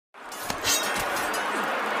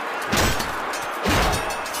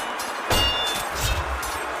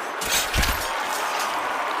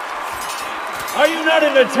not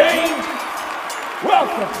entertained?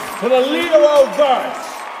 Welcome to the Leo Verse.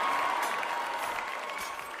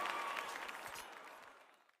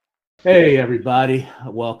 Hey everybody,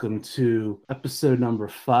 welcome to episode number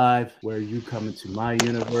 5, where you come into my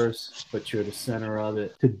universe, but you're the center of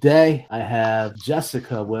it. Today, I have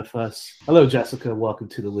Jessica with us. Hello, Jessica. Welcome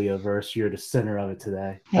to the Leoverse. You're the center of it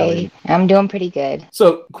today. Hey, I'm doing pretty good.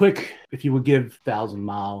 So, quick, if you would give 1,000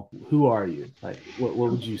 Mile, who are you? Like, what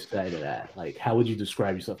would you say to that? Like, how would you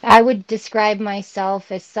describe yourself? I would describe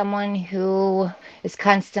myself as someone who is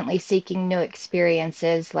constantly seeking new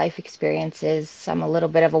experiences, life experiences. I'm a little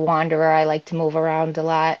bit of a wanderer. I like to move around a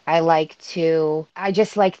lot. I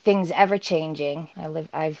just like things ever changing.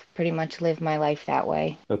 I've pretty much lived my life that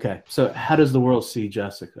way. Okay, so how does the world see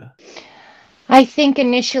Jessica? I think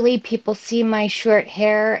initially people see my short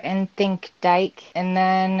hair and think dyke, and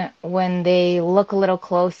then when they look a little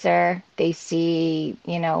closer, they see,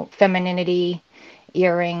 femininity,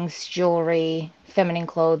 earrings, jewelry, feminine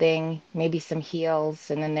clothing, maybe some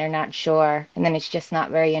heels, and then they're not sure. And then it's just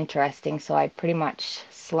not very interesting, so I pretty much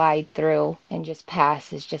slide through and just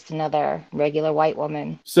pass as just another regular white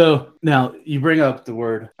woman. So now you bring up the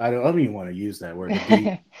word, I don't even want to use that word.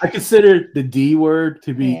 I consider the D word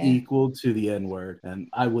to be equal to the N word, and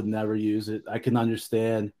I would never use it. I can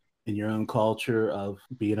understand in your own culture of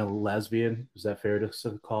being a lesbian. Is that fair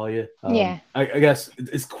to call you? Yeah. I guess,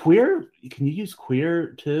 is queer, can you use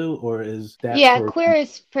queer too, or is that queer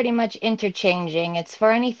is pretty much interchanging. It's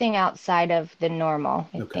for anything outside of the normal,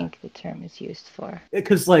 I think the term is used for.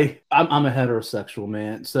 Because like I'm a heterosexual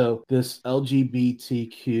man, so this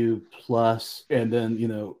LGBTQ plus, and then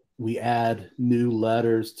we add new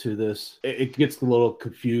letters to this. It gets a little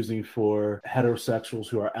confusing for heterosexuals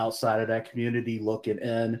who are outside of that community looking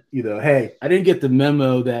in. Hey, I didn't get the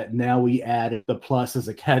memo that now we added the plus as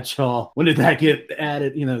a catch-all. When did that get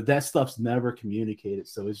added? That stuff's never communicated.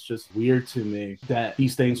 So it's just weird to me that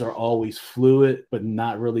these things are always fluid, but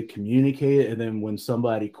not really communicated. And then when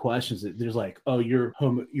somebody questions it, there's like, oh, you're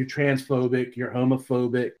transphobic, you're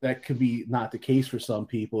homophobic. That could be not the case for some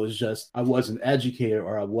people. It's just, I wasn't educated,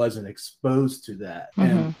 or I wasn't exposed to that.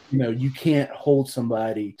 And you can't hold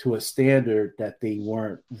somebody to a standard that they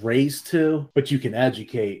weren't raised to, but you can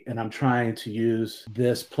educate. And I'm trying to use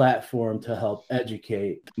this platform to help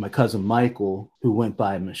educate. My cousin Michael, who went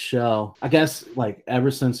by Michelle, I guess like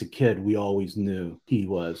ever since a kid, we always knew he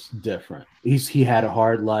was different. He had a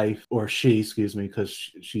hard life, or she, excuse me, because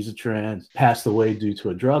she's a trans, passed away due to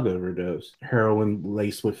a drug overdose, heroin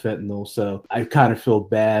laced with fentanyl. So I kind of feel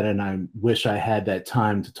bad, and I wish I had that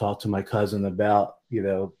time to talk to my cousin about,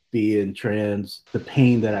 being trans, the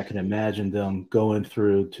pain that I can imagine them going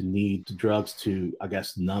through to need the drugs to, I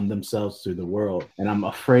guess, numb themselves through the world. And I'm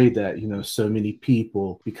afraid that, so many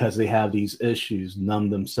people, because they have these issues, numb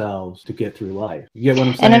themselves to get through life. You get what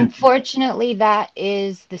I'm saying? And unfortunately, that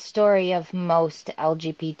is the story of most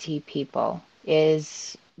LGBT people,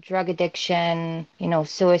 is drug addiction,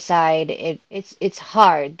 suicide. It's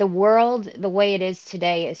hard. The world, the way it is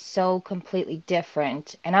today, is so completely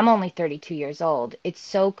different. And I'm only 32 years old. It's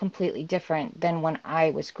so completely different than when I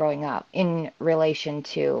was growing up in relation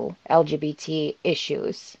to LGBT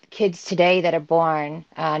issues. Kids today that are born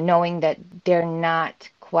knowing that they're not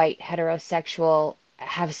quite heterosexual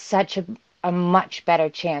have such a much better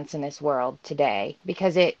chance in this world today,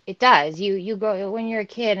 because it does. You go, when you're a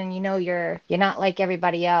kid and you're not like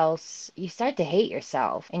everybody else, you start to hate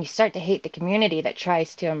yourself, and you start to hate the community that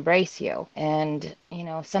tries to embrace you. And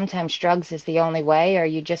sometimes drugs is the only way, or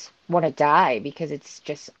you just want to die because it's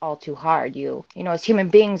just all too hard. As human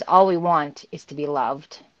beings, all we want is to be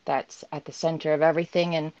loved. That's at the center of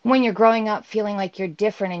everything. And when you're growing up feeling like you're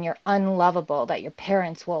different and you're unlovable, that your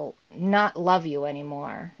parents will not love you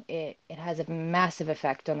anymore, it has a massive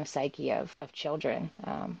effect on the psyche of children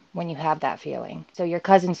when you have that feeling. So your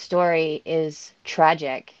cousin's story is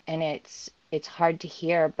tragic, and it's hard to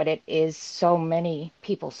hear, but it is so many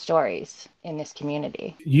people's stories in this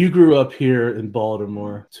community. You grew up here in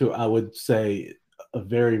Baltimore, so I would say a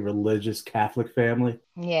very religious Catholic family.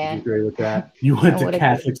 Yeah. Would you agree with that? You went to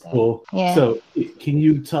Catholic school. Yeah. So can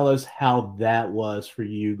you tell us how that was for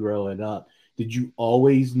you growing up? Did you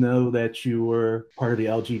always know that you were part of the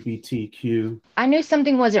LGBTQ? I knew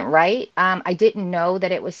something wasn't right. I didn't know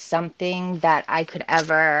that it was something that I could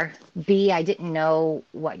ever be. I didn't know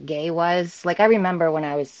what gay was. Like, I remember when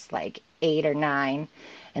I was like 8 or 9,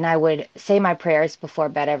 and I would say my prayers before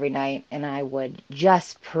bed every night, and I would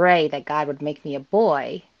just pray that God would make me a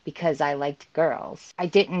boy because I liked girls. I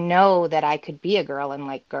didn't know that I could be a girl and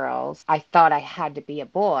like girls. I thought I had to be a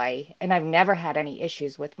boy, and I've never had any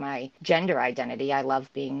issues with my gender identity. I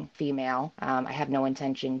love being female. I have no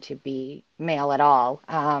intention to be male at all.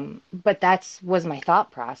 But that's was my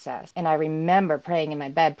thought process. And I remember praying in my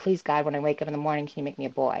bed, please God, when I wake up in the morning, can you make me a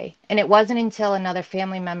boy? And it wasn't until another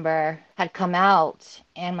family member had come out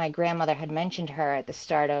and my grandmother had mentioned her at the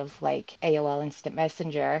start of like AOL Instant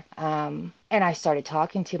Messenger. And I started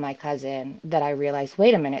talking to my cousin that I realized,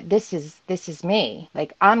 wait a minute, this is me.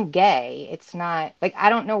 Like I'm gay. It's not like I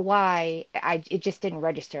don't know why it just didn't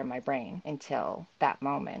register in my brain until that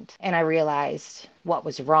moment. And I realized what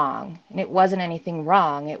was wrong. And it wasn't anything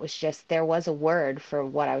wrong. It was just there was a word for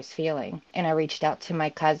what I was feeling. And I reached out to my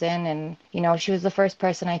cousin and she was the first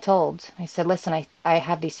person I told. I said, listen, I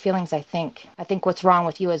have these feelings. I think what's wrong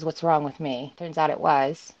with you is what's wrong with me. Turns out it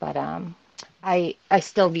was. But I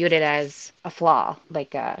still viewed it as a flaw,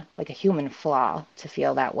 like a human flaw to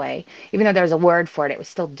feel that way. Even though there was a word for it, it was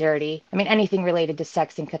still dirty. I mean, anything related to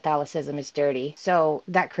sex in Catholicism is dirty. So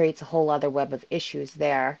that creates a whole other web of issues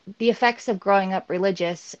there. The effects of growing up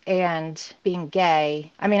religious and being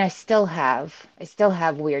gay, I mean, I still have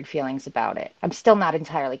weird feelings about it. I'm still not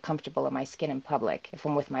entirely comfortable in my skin in public if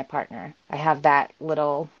I'm with my partner. I have that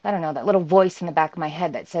little, I don't know, that little voice in the back of my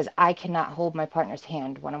head that says I cannot hold my partner's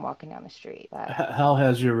hand when I'm walking down the street. But How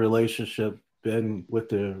has your relationship been with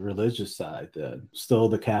the religious side then? Still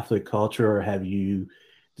the Catholic culture, or have you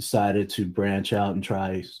decided to branch out and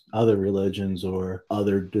try other religions or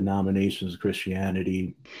other denominations of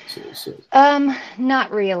Christianity?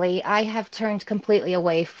 Not really. I have turned completely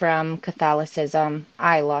away from Catholicism.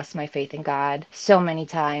 I lost my faith in God so many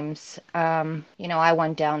times. I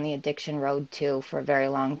went down the addiction road too for a very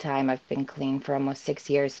long time. I've been clean for almost 6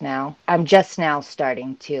 years now. I'm just now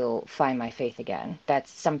starting to find my faith again.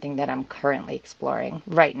 That's something that I'm currently exploring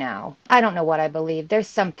right now. I don't know what I believe. There's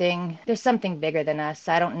something bigger than us.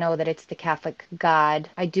 I don't know that it's the Catholic God.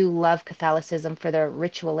 I do love Catholicism for the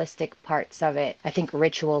ritualistic parts of it. I think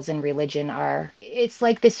rituals in religion it's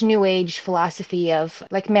like this new age philosophy of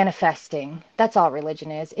like manifesting. That's all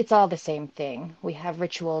religion is. It's all the same thing. We have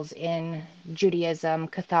rituals in Judaism,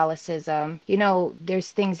 Catholicism.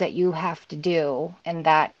 There's things that you have to do, and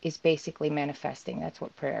that is basically manifesting. That's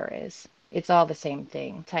what prayer is. It's all the same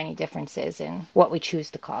thing, tiny differences in what we choose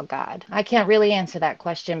to call God. I can't really answer that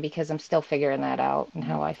question because I'm still figuring that out and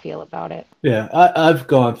how I feel about it. Yeah, I've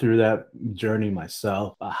gone through that journey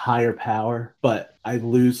myself, a higher power, but I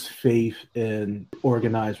lose faith in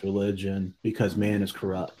organized religion because man is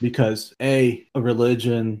corrupt. Because a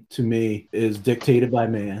religion to me is dictated by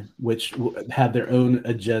man, which have their own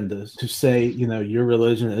agendas. To say, your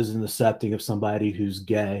religion isn't accepting of somebody who's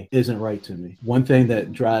gay isn't right to me. One thing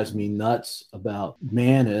that drives me nuts about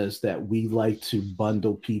man is that we like to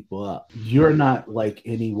bundle people up. You're not like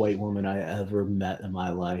any white woman I ever met in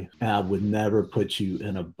my life. And I would never put you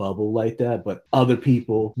in a bubble like that, but other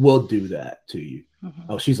people will do that to you.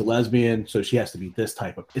 Oh, she's a lesbian, so she has to be this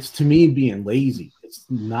type of. It's to me being lazy. It's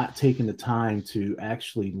not taking the time to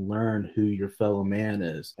actually learn who your fellow man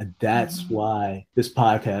is. And that's why this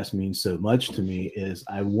podcast means so much to me is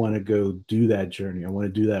I want to go do that journey. I want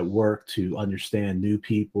to do that work to understand new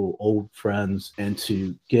people, old friends, and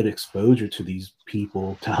to get exposure to these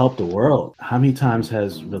people to help the world. How many times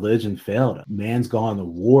has religion failed? Man's gone to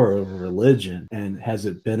war over religion, and has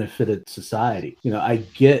it benefited society? I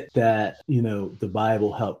get that, the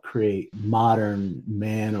Bible helped create modern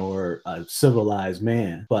man or a civilized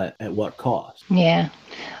man, but at what cost? Yeah.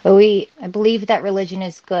 I believe that religion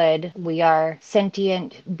is good. We are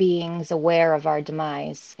sentient beings aware of our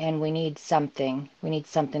demise, and we need something. We need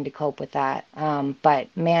something to cope with that. But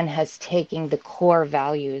man has taken the core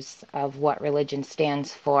values of what religion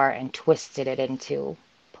stands for and twisted it into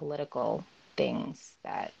political things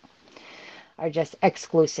that are just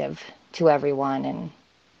exclusive to everyone, and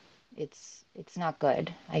it's not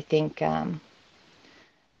good. I think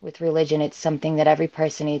with religion, it's something that every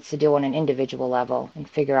person needs to do on an individual level and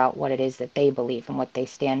figure out what it is that they believe and what they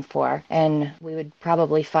stand for. And we would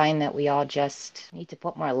probably find that we all just need to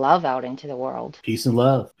put more love out into the world. Peace and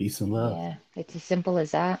love. Peace and love. Yeah, it's as simple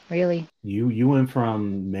as that, really. You went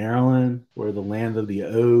from Maryland, where the land of the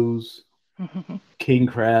O's, king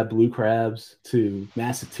crab, blue crabs, to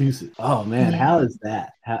Massachusetts. Oh man, Yeah. how is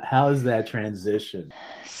that? How is that transition?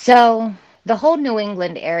 So The whole New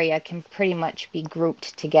England area can pretty much be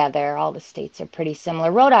grouped together. All the states are pretty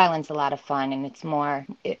similar. Rhode Island's a lot of fun, and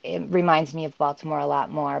it reminds me of Baltimore a lot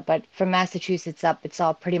more. But from Massachusetts up, it's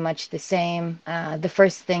all pretty much the same. The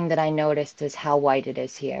first thing that I noticed is how white it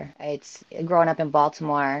is here. It's growing up in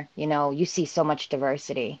Baltimore, you see so much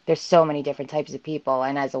diversity. There's so many different types of people.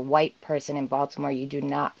 And as a white person in Baltimore, you do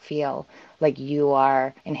not feel like you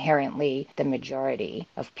are inherently the majority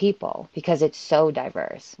of people because it's so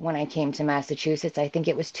diverse. When I came to Massachusetts, I think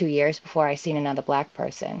it was 2 years before I seen another black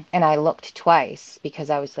person. And I looked twice because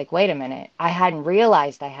I was like, wait a minute. I hadn't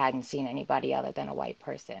realized I hadn't seen anybody other than a white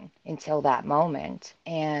person until that moment.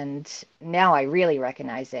 And now I really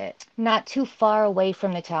recognize it. Not too far away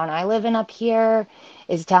from the town I live in up here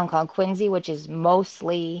is a town called Quincy, which is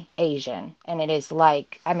mostly Asian. And it is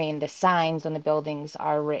like, I mean, the signs on the buildings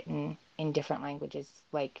are written in different languages,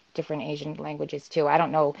 like different Asian languages too. I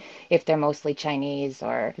don't know if they're mostly Chinese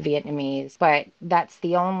or Vietnamese, but that's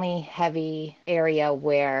the only heavy area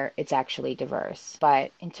where it's actually diverse.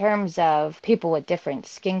 But in terms of people with different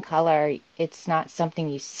skin color, it's not something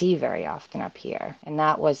you see very often up here. And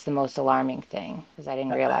that was the most alarming thing because I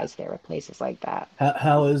didn't realize there were places like that.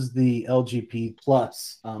 How is the LGBT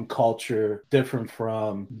plus culture different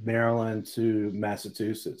from Maryland to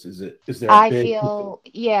Massachusetts? Is there a big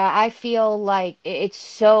I feel like it's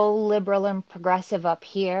so liberal and progressive up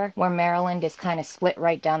here, where Maryland is kind of split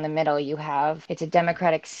right down the middle. It's a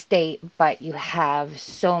Democratic state, but you have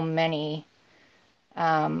so many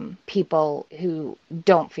people who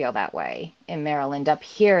don't feel that way in Maryland. Up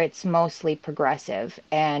here, it's mostly progressive,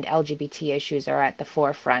 and LGBT issues are at the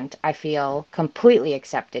forefront. I feel completely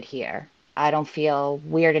accepted here. I don't feel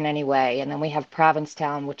weird in any way. And then we have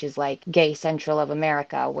Provincetown, which is like gay central of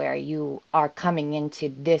America, where you are coming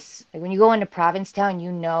into this. Like when you go into Provincetown,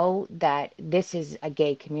 you know that this is a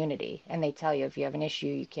gay community. And they tell you if you have an issue,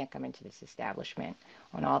 you can't come into this establishment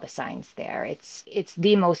on all the signs there. It's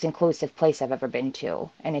the most inclusive place I've ever been to,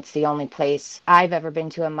 and it's the only place I've ever been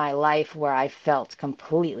to in my life where I felt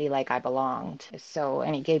completely like I belonged. So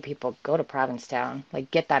any gay people, go to Provincetown,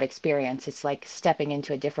 like get that experience. It's like stepping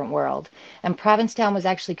into a different world. And Provincetown was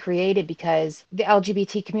actually created because the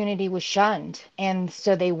LGBT community was shunned, and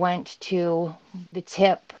so they went to the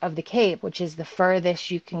tip of the Cape, which is the furthest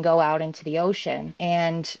you can go out into the ocean,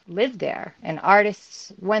 and live there. And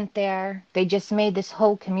artists went there. They just made this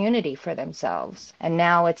whole community for themselves. And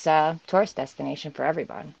now it's a tourist destination for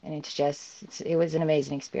everyone. And it was an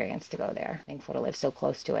amazing experience to go there. Thankful to live so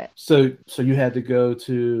close to it. So you had to go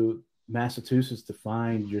to Massachusetts to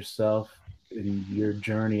find yourself in your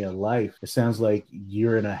journey of life. It sounds like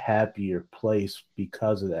you're in a happier place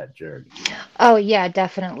because of that journey. Oh yeah,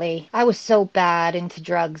 definitely. I was so bad into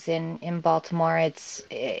drugs in Baltimore.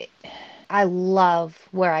 I love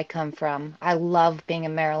where I come from. I love being a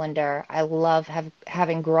Marylander. I love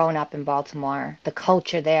having grown up in Baltimore. The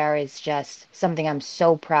culture there is just something I'm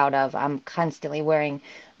so proud of. I'm constantly wearing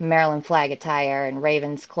Maryland flag attire and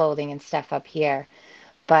Ravens clothing and stuff up here.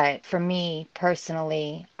 But for me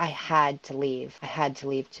personally, I had to leave. I had to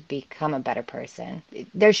leave to become a better person.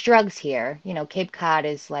 There's drugs here. Cape Cod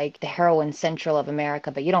is like the heroin central of America,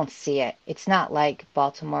 but you don't see it. It's not like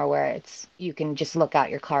Baltimore where you can just look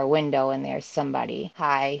out your car window and there's somebody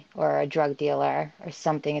high or a drug dealer or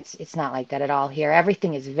something. It's not like that at all here.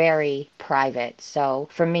 Everything is very private. So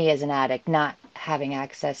for me as an addict, not having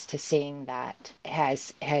access to seeing that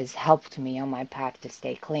has helped me on my path to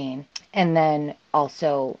stay clean. And then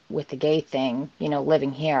also with the gay thing,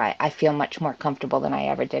 living here, I feel much more comfortable than I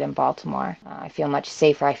ever did in Baltimore. I feel much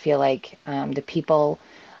safer. I feel like the people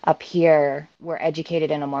up here were educated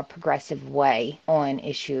in a more progressive way on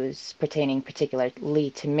issues pertaining particularly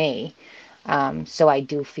to me. So I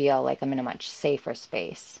do feel like I'm in a much safer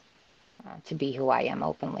space to be who I am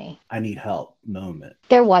openly. I need help moment.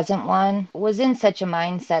 There wasn't one. I was in such a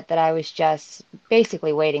mindset that I was just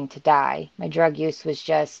basically waiting to die. My drug use was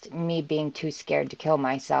just me being too scared to kill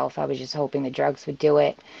myself. I was just hoping the drugs would do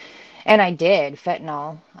it. And I did.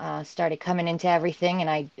 Fentanyl started coming into everything,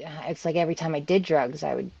 and it's like every time I did drugs,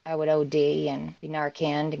 I would OD and be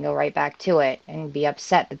Narcaned and go right back to it and be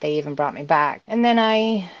upset that they even brought me back. And then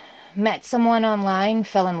I met someone online,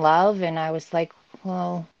 fell in love, and I was like,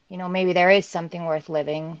 well, maybe there is something worth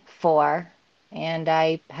living for. And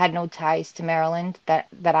I had no ties to Maryland that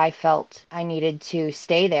I felt I needed to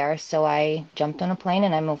stay there. So I jumped on a plane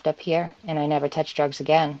and I moved up here, and I never touched drugs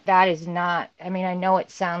again. That is not, I mean, I know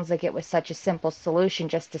it sounds like it was such a simple solution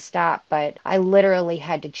just to stop, but I literally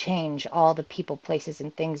had to change all the people, places,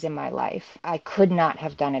 and things in my life. I could not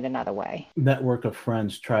have done it another way. Network of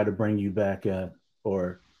friends try to bring you back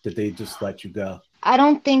or did they just let you go? I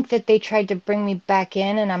don't think that they tried to bring me back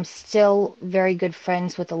in, and I'm still very good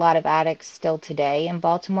friends with a lot of addicts still today in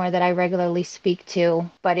Baltimore that I regularly speak to,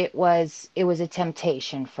 but it was a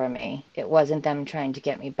temptation for me. It wasn't them trying to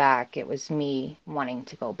get me back. It was me wanting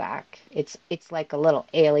to go back. It's like a little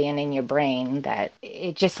alien in your brain that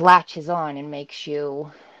it just latches on and makes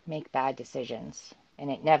you make bad decisions.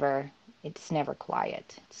 And it's never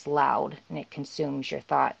quiet. It's loud and it consumes your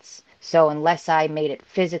thoughts. So unless I made it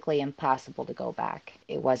physically impossible to go back,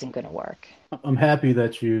 it wasn't going to work. I'm happy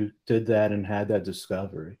that you did that and had that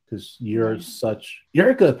discovery because Yeah. you're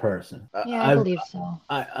a good person. Yeah, I believe so.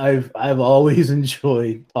 I've always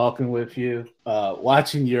enjoyed talking with you,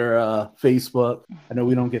 watching your Facebook. I know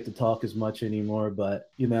we don't get to talk as much anymore, but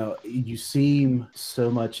you seem so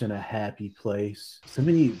much in a happy place. So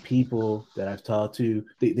many people that I've talked to,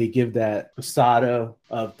 they give that facade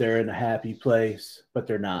of they're in a happy place, but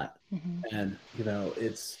they're not. Hmm. And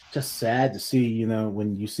it's just sad to see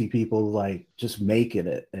when you see people like just making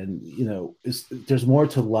it, and there's more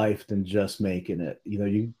to life than just making it.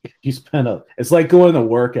 You spend it's like going to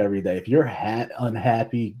work every day. If you're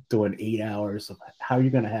unhappy doing 8 hours, how are you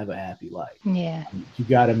going to have a happy life? Yeah. You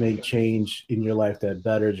got to make change in your life that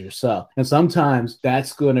betters yourself, and sometimes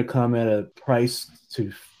that's going to come at a price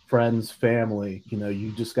to friends, family.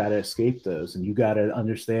 You just got to escape those, and you got to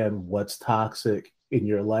understand what's toxic in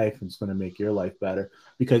your life, and it's going to make your life better,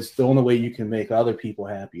 because the only way you can make other people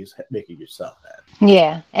happy is making yourself happy.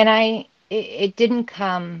 Yeah. And it didn't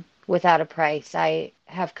come without a price. I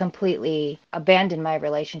have completely abandoned my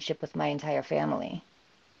relationship with my entire family,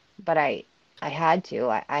 but I had to.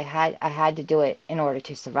 I had to do it in order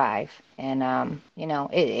to survive. And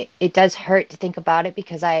it does hurt to think about it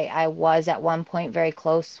because I was at one point very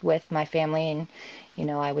close with my family,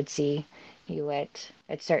 and I would see you at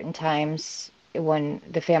certain times when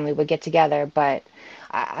the family would get together, but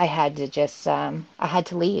I had to just I had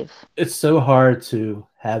to leave. It's so hard to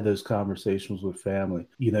have those conversations with family.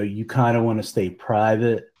 You kind of want to stay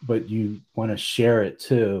private, but you want to share it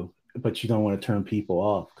too. But you don't want to turn people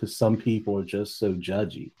off because some people are just so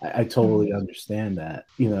judgy. I totally Mhm. understand that.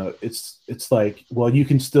 It's like, well, you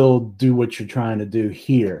can still do what you're trying to do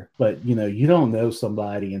here, but you don't know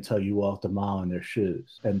somebody until you walk a mile in their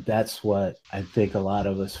shoes, and that's what I think a lot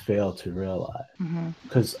of us fail to realize. Mhm.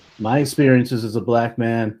 Because my experiences as a black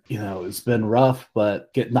man, it's been rough,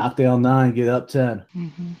 but get knocked down 9, get up 10.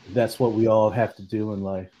 Mhm. That's what we all have to do in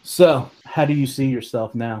life. So, how do you see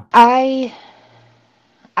yourself now? I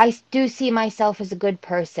do see myself as a good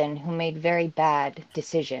person who made very bad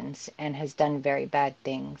decisions and has done very bad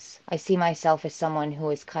things. I see myself as someone who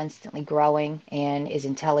is constantly growing and is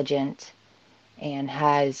intelligent and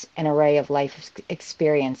has an array of life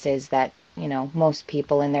experiences that, most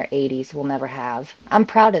people in their 80s will never have. I'm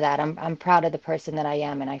proud of that. I'm proud of the person that I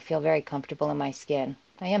am, and I feel very comfortable in my skin.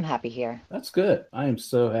 I am happy here. That's good. I am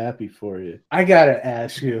so happy for you. I gotta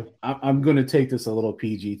ask you. I'm going to take this a little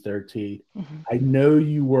PG-13. Hmm. I know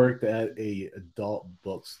you worked at a adult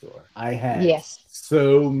bookstore. I had Yes.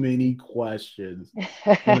 so many questions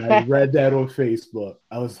when I read that on Facebook.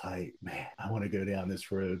 I was like, man, I want to go down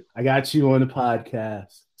this road. I got you on the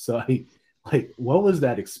podcast, so I like. What was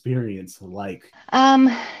that experience like? Um,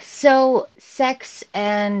 so sex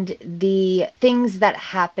and the things that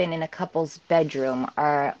happen in a couple's bedroom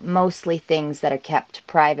are mostly things that are kept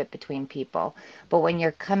private between people. But when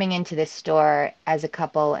you're coming into this store as a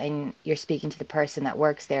couple and you're speaking to the person that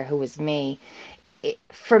works there, who was me,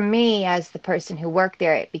 for me as the person who worked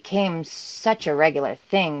there, it became such a regular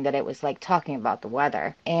thing that it was like talking about the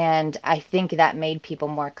weather. And I think that made people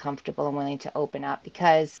more comfortable and willing to open up,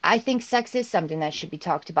 because I think sex is something that should be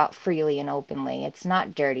talked about freely and openly. It's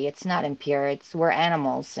not dirty, it's not impure, we're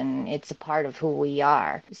animals and it's a part of who we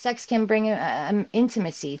are. Sex can bring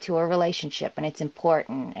intimacy to a relationship, and it's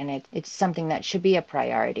important, and it's something that should be a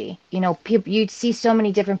priority. People, you'd see so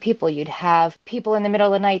many different people. You'd have people in the middle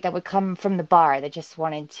of the night that would come from the bar that just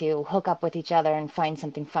wanted to hook up with each other and find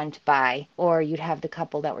something fun to buy. Or you'd have the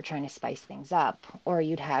couple that were trying to spice things up. Or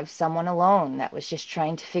you'd have someone alone that was just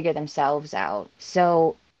trying to figure themselves out.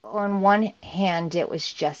 So, on one hand, it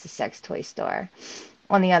was just a sex toy store.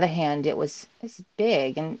 On the other hand, it's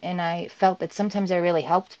big, and I felt that sometimes I really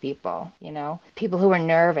helped people, people who were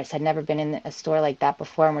nervous, had never been in a store like that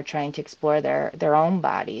before, and were trying to explore their own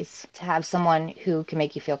bodies. To have someone who can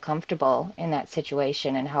make you feel comfortable in that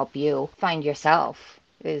situation and help you find yourself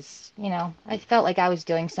is, I felt like I was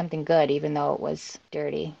doing something good, even though it was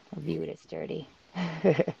dirty, or viewed as dirty.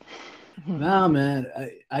 Nah, man,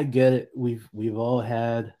 I get it. We've all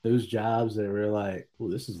had those jobs that were like, oh,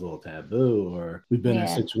 this is a little taboo, or we've been in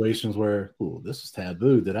Yeah. situations where, oh, this is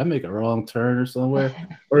taboo. Did I make a wrong turn or somewhere?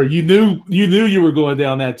 Or you knew you were going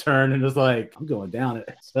down that turn, and it's like I'm going down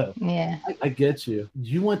it. So Yeah. I get you.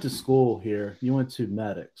 You went to school here. You went to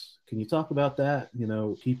medics. Can you talk about that?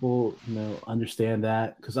 People, understand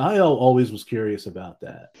that because I always was curious about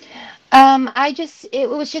that. It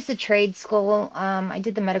was just a trade school. I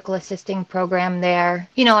did the medical assisting program there.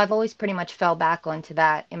 I've always pretty much fell back onto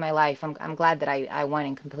that in my life. I'm glad that I went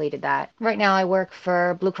and completed that. Right now I work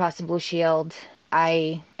for Blue Cross and Blue Shield.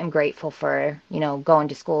 I am grateful for, going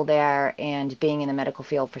to school there and being in the medical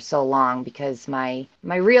field for so long because my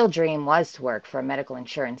real dream was to work for a medical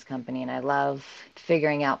insurance company, and I love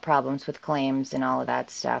figuring out problems with claims and all of that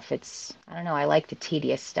stuff. I don't know, I like the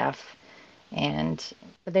tedious stuff.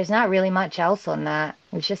 But there's not really much else on that.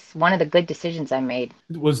 It was just one of the good decisions I made.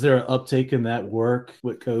 Was there an uptake in that work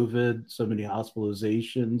with COVID? So many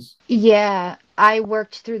hospitalizations. Yeah, I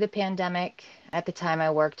worked through the pandemic. At the time,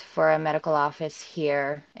 I worked for a medical office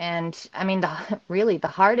here. And I mean, really, the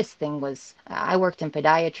hardest thing was I worked in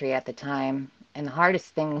podiatry at the time. And the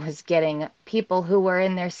hardest thing was getting people who were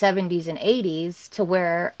in their 70s and 80s to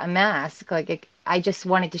wear a mask. I just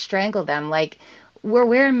wanted to strangle them. Like, we're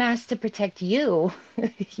wearing masks to protect you.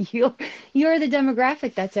 you you're the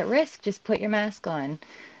demographic that's at risk. Just put your mask on.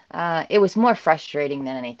 It was more frustrating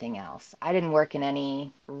than anything else. I didn't work in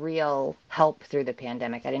any real help through the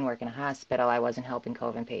pandemic. I didn't work in a hospital. I wasn't helping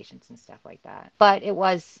COVID patients and stuff like that. But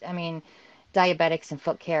I mean, diabetics and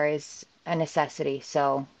foot care is a necessity.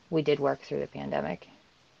 So we did work through the pandemic.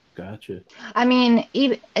 Gotcha. I mean,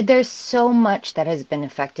 even there's so much that has been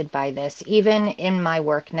affected by this, even in my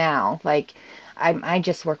work now. Like, I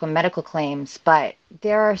just work on medical claims, but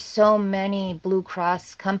there are so many Blue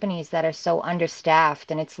Cross companies that are so understaffed,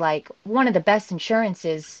 and it's like one of the best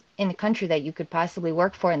insurances in the country that you could possibly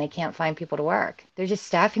work for, and they can't find people to work. There's just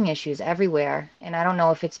staffing issues everywhere, and I don't know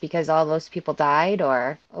if it's because all those people died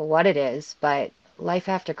or what it is, but life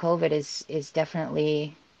after COVID is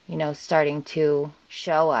definitely starting to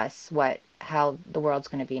show us how the world's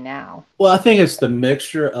going to be now. Well, I think it's the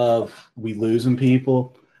mixture of we losing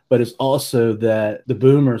people, but it's also that the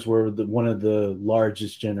boomers were one of the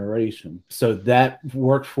largest generation. So that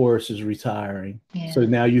workforce is retiring. Yeah. So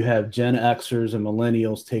now you have Gen Xers and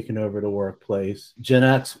millennials taking over the workplace. Gen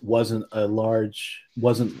X wasn't a large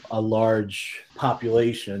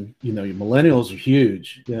population. Your millennials are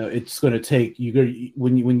huge. It's going to take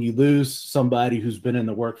when you lose somebody who's been in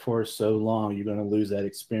the workforce so long, you're going to lose that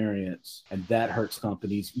experience, and that hurts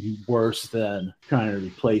companies worse than trying to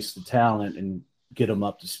replace the talent and get them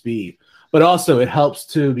up to speed. But also it helps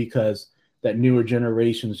too because that newer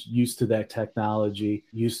generations used to that technology,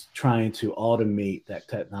 used to trying to automate that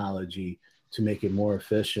technology to make it more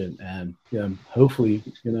efficient, and hopefully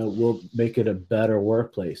we'll make it a better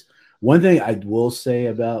workplace. One thing I will say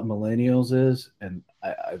about millennials is, and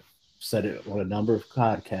I've said it on a number of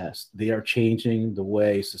podcasts, they are changing the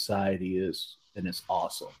way society is, and it's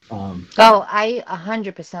awesome. Oh, I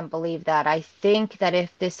 100% believe that. I think that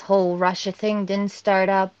if this whole Russia thing didn't start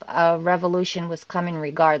up, a revolution was coming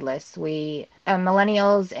regardless.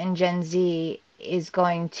 Millennials and Gen Z is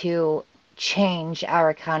going to change our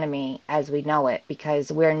economy as we know it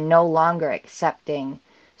because we're no longer accepting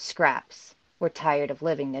scraps. We're tired of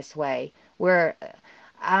living this way.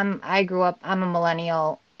 I'm a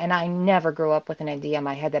millennial, and I never grew up with an idea in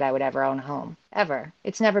my head that I would ever own a home. Ever.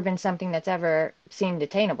 It's never been something that's ever seemed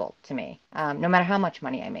attainable to me, no matter how much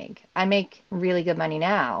money I make. I make really good money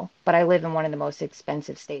now, but I live in one of the most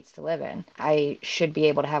expensive states to live in. I should be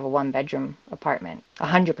able to have a one-bedroom apartment,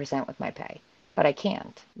 100% with my pay, but I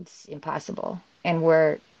can't. It's impossible. And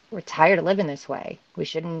we're tired of living this way. We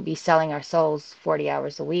shouldn't be selling our souls 40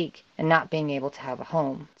 hours a week and not being able to have a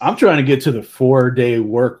home. I'm trying to get to the 4-day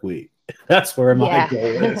work week. That's where my Yeah,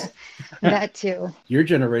 goal is. that too. Your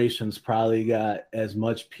generation's probably got as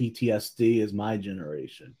much PTSD as my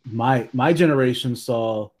generation. My generation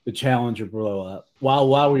saw the Challenger blow up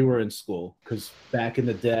while we were in school, because back in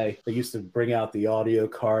the day they used to bring out the audio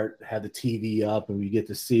cart, had the TV up, and we get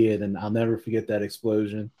to see it. And I'll never forget that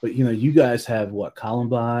explosion. But you guys have what,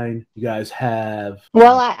 Columbine? You guys have.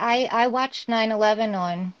 Well, I watched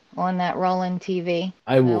 9/11 on that rolling TV.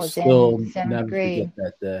 I I will was in still seventh never forget grade.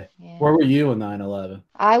 that day. Yeah. Where were you on 9/11?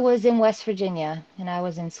 I was in West Virginia and I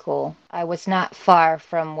was in school. I was not far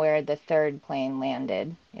from where the third plane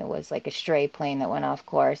landed. It was like a stray plane that went off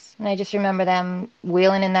course. And I just remember them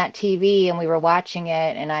wheeling in that TV and we were watching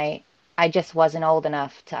it, and I just wasn't old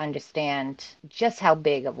enough to understand just how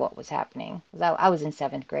big of what was happening. I was in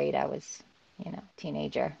seventh grade. I was,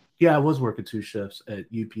 teenager. Yeah, I was working 2 shifts at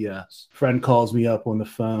UPS. Friend calls me up on the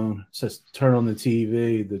phone, says, turn on the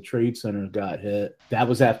TV. The Trade Center got hit. That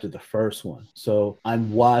was after the first one. So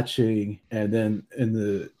I'm watching, and then in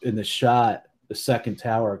the shot, the second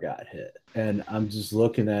tower got hit. And I'm just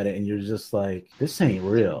looking at it, and you're just like, this ain't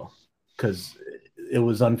real. Because it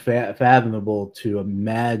was unfathomable to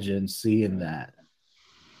imagine seeing that.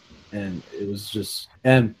 And it was just,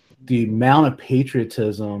 and the amount of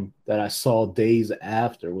patriotism that I saw days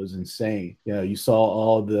after was insane. You know, you saw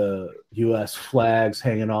all the U.S. flags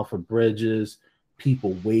hanging off of bridges,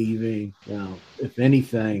 people waving. You know, if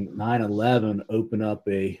anything, 9/11 opened up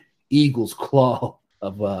a eagle's claw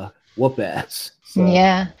of whoop ass. So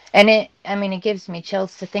Yeah. And I mean, it gives me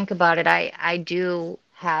chills to think about it. I do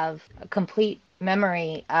have a complete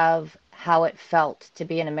memory of how it felt to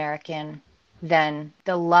be an American then,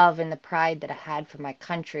 the love and the pride that I had for my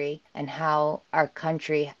country, and how our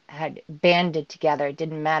country had banded together. It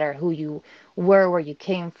didn't matter who you were, where you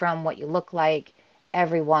came from, what you looked like.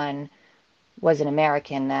 Everyone was an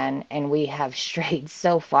American then, and we have strayed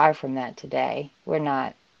so far from that today. We're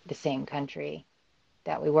not the same country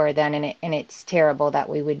that we were then, and it's terrible that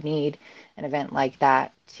we would need an event like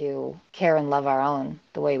that to care and love our own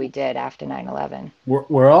the way we did after 9/11.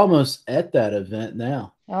 we're almost at that event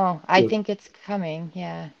now. Oh, I With think it's coming.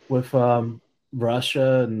 Yeah. with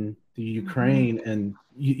Russia and the Hmm. Ukraine, and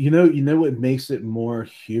you know what makes it more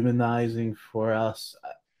humanizing for us.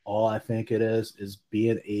 All I think it is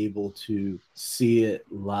being able to see it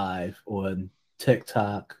live on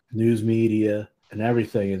TikTok, news media, and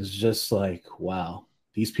everything. It's just like, wow,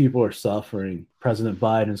 these people are suffering. President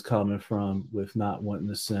Biden's coming from with not wanting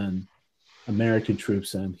to send American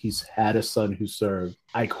troops in. He's had a son who served.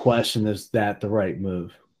 I question, is that the right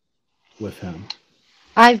move with him?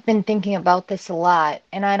 I've been thinking about this a lot,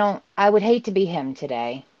 and I would hate to be him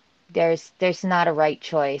today. There's not a right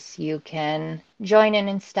choice. You can join in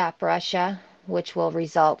and stop Russia, which will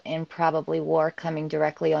result in probably war coming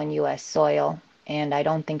directly on US soil, and I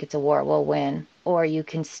don't think it's a war we'll win. Or you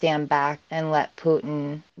can stand back and let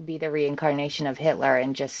Putin be the reincarnation of Hitler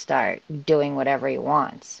and just start doing whatever he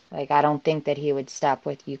wants. Like, I don't think that he would stop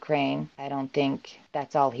with Ukraine. I don't think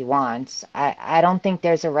that's all he wants. I don't think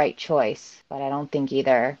there's a right choice, but I don't think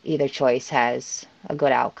either choice has a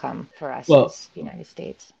good outcome for us Well, as the United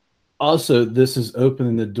States. also, this is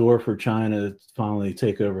opening the door for China to finally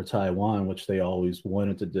take over Taiwan, which they always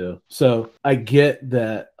wanted to do. So I get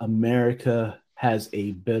that America has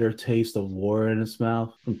a bitter taste of war in its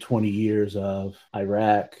mouth from 20 years of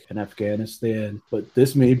Iraq and Afghanistan, but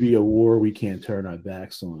this may be a war we can't turn our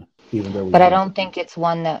backs on, even though we But I want. don't think it's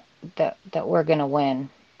one that we're going to win.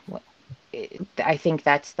 I think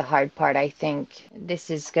that's the hard part. I think this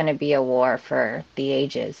is going to be a war for the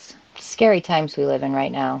ages. Scary times we live in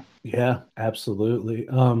right now. Yeah, absolutely.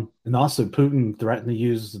 And also Putin threatened to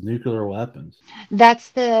use nuclear weapons. That's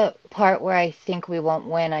the part where I think we won't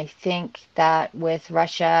win. I think that with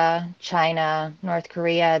Russia, China, North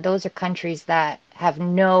Korea, those are countries that have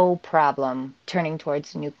no problem turning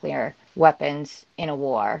towards nuclear weapons in a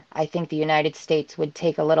war. I think the United States would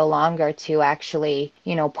take a little longer to actually,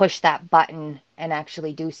 push that button and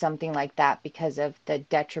actually do something like that because of the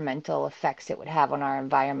detrimental effects it would have on our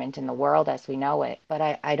environment and the world as we know it. But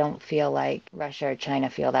I don't feel like Russia or China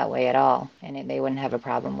feel that way at all. And they wouldn't have a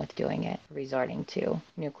problem with doing it, resorting to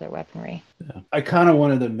nuclear weaponry. Yeah. I kind of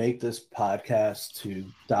wanted to make this podcast to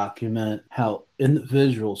document how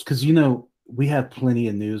individuals, because we have plenty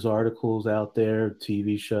of news articles out there,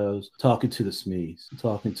 TV shows, talking to the SMEs,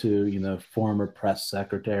 talking to, former press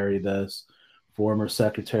secretary, this, former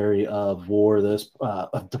secretary of war, this,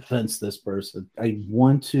 of defense, this person. I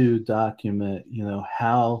want to document,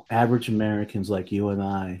 how average Americans like you and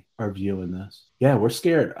I are viewing this. Yeah, we're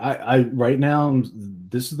scared. I right now,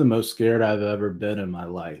 this is the most scared I've ever been in my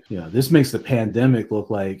life. This makes the pandemic look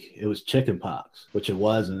like it was chicken pox, which it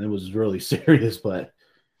wasn't. It was really serious, but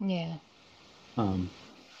Yeah.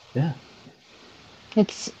 Yeah.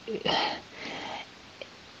 It's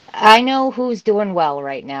I know who's doing well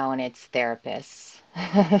right now, and it's therapists.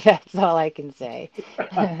 That's all I can say.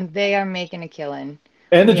 They are making a killing.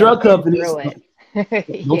 And the We have drug been companies. through it.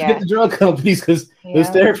 Don't forget Yeah. the drug companies, because those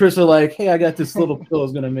Yeah. therapists are like, hey, I got this little pill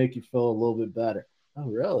is going to make you feel a little bit better. Oh,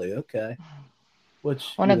 really? Okay.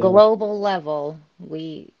 Which, On a global level,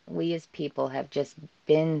 we as people have just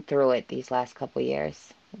been through it these last couple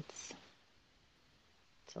years. It's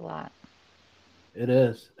a lot. it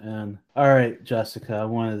is. And all right, Jessica, I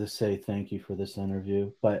wanted to say thank you for this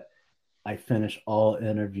interview, but I finish all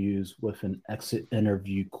interviews with an exit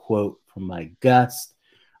interview quote from my guest.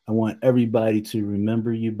 I want everybody to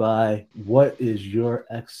remember you by. What is your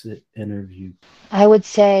exit interview? I would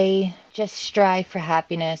say just strive for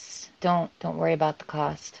happiness. Don't worry about the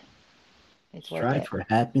cost. It's worth Strive it. for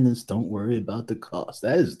happiness. Don't worry about the cost.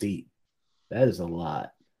 That is deep. That is a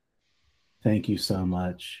lot. Thank you so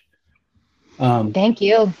much. Thank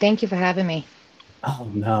you. Thank you for having me.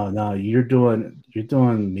 Oh no, no, you're doing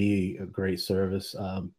me a great service.